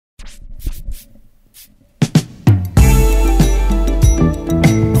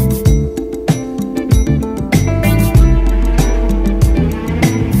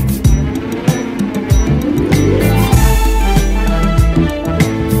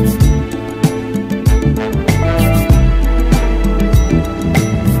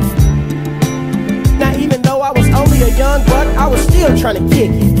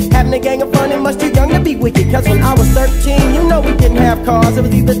wicked, cause when I was 13, you know we didn't have cars. It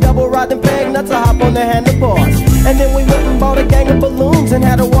was either double ride and peg nuts or hop on the handlebars. And then we went and bought a gang of balloons and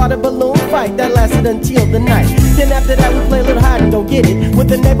had a water balloon fight that lasted until the night. Then after that we played a little hide and go get it with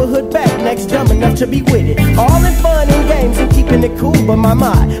the neighborhood back next, dumb enough to be with it. All in fun and games and keeping it cool, but my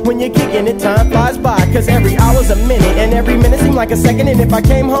mind, when you're kicking it, time flies by. Cause every hour's a minute and every minute seemed like a second. And if I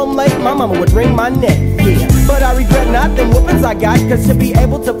came home late, my mama would wring my neck, yeah. But I regret not them whoopings I got, cause to be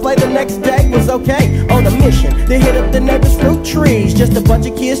able to play the next day was okay. On a mission to hit up the neighbor's fruit trees, just a bunch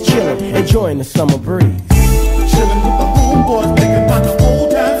of kids chilling, enjoying the summer breeze. Chilling with the homeboys, thinking about the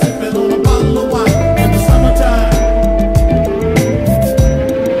old times, sipping on a bottle of wine in the summertime.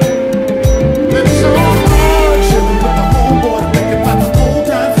 It's so hard. Chilling with the homeboys, thinking about the old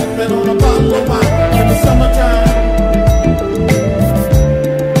times, sipping on a bottle of wine in the summertime.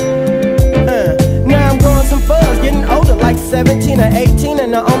 Now I'm growing some fuzz, getting older, like 17 or 18,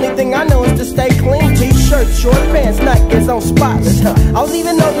 and the only thing I know is to stay clean. T-shirts, short pants, nightgowns on spotless. I was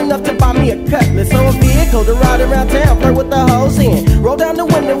even old enough to buy me a Cutlass or a vehicle to ride around town, flirt with the hoes in. Roll down the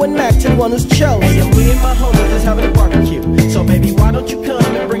window and Mac to the one who's chosen. Hey, me and my homies just having a barbecue, so baby, why don't you come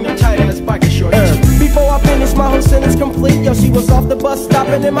and bring them tight ass biker shorts? Before I finished my whole sentence complete, yo, she was off the bus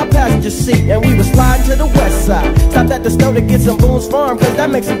stopping in my passenger seat, and we was sliding to the west side. Stopped at the store to get some Boone's Farm, cause that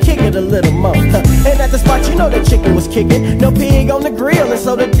makes them kick it a little more. And at the spot, you know that chicken was kicking, no pig on the grill, and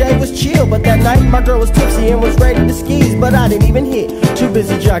so the day was chill. But that night, my girl was tipsy and was ready to skis, but I didn't even hit, too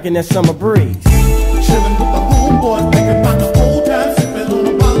busy jocking that summer breeze. Chilling with the homeboys, thinking about the old times, sipping on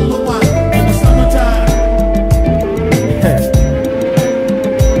a bottle of wine in the summertime.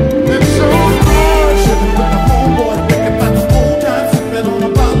 It's so hard. Chilling with the homeboys, thinking about the old times, sipping on a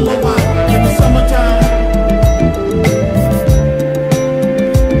bottle of wine in the summertime.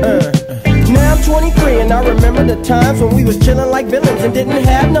 Now I'm 23 and I remember the times when we was chilling like villains and didn't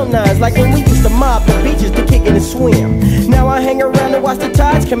have no nines, like when we used to mob the beaches to kick it and swim. Now I hang around and watch the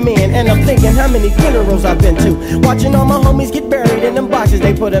tides come in, and I'm thinking how many funerals I've been to, watching all my homies get buried in them boxes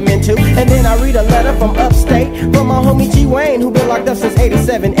they put them into. And then I read a letter from upstate from my homie G Wayne, who been locked up since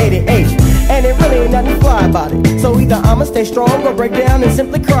 87, 88, and it really ain't nothing fly about it. So either I'ma stay strong or break down and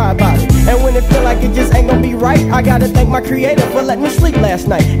simply cry about it. And when it feel like it just ain't gonna be right, I gotta thank my creator for letting me sleep last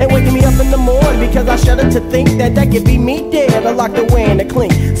night and waking me up in the morning, because I shudder to think that that could be me dead or locked away in the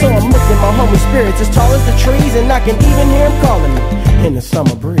clink. So I'm lifting my homie spirits as tall as the trees, and I can even hear him calling me in the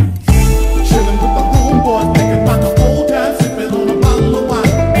summer breeze. Chilling with the homeboys, thinking about the old times, sipping on a bottle of wine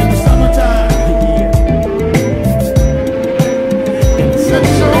in the summertime. It's so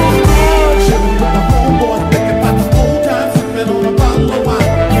hard. Chilling with the homeboys, thinking about the old times, sipping on a bottle of wine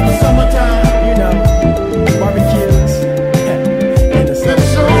in the summertime. You know, barbecues in the summer.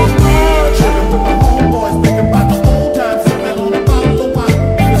 It's so hard. Chilling with the homeboys, thinking about the old times, sipping on a bottle of wine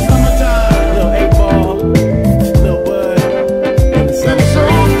in the summertime. Little 8-ball, little bud in the summer. It's so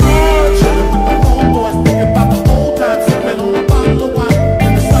hard. Chilling with the homeboys, thinking about the old times, sipping on a bottle of wine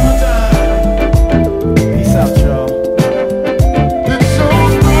in the summertime. Peace out, y'all. It's so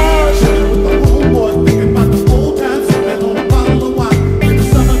hard. Chilling with the homeboys, thinking about the old times, sipping on a bottle of wine in the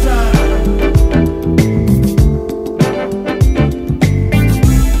summertime.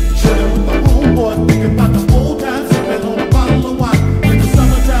 Chilling with the homeboys, thinking about the old times, sipping on a bottle of wine in the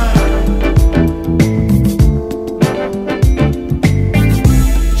summertime.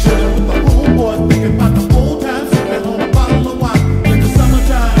 Chilling with the homeboys, thinking about the old times, sipping on a bottle of wine in the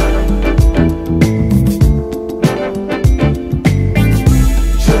summertime.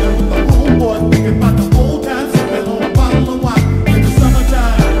 Chilling with the homeboys, thinking about the old times, sipping on a bottle of wine in the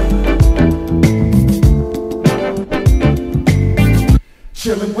summertime.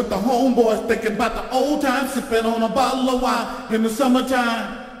 Chilling with the homeboys, thinking about the old times, sipping on a bottle of wine in the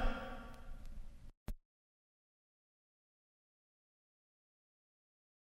summertime.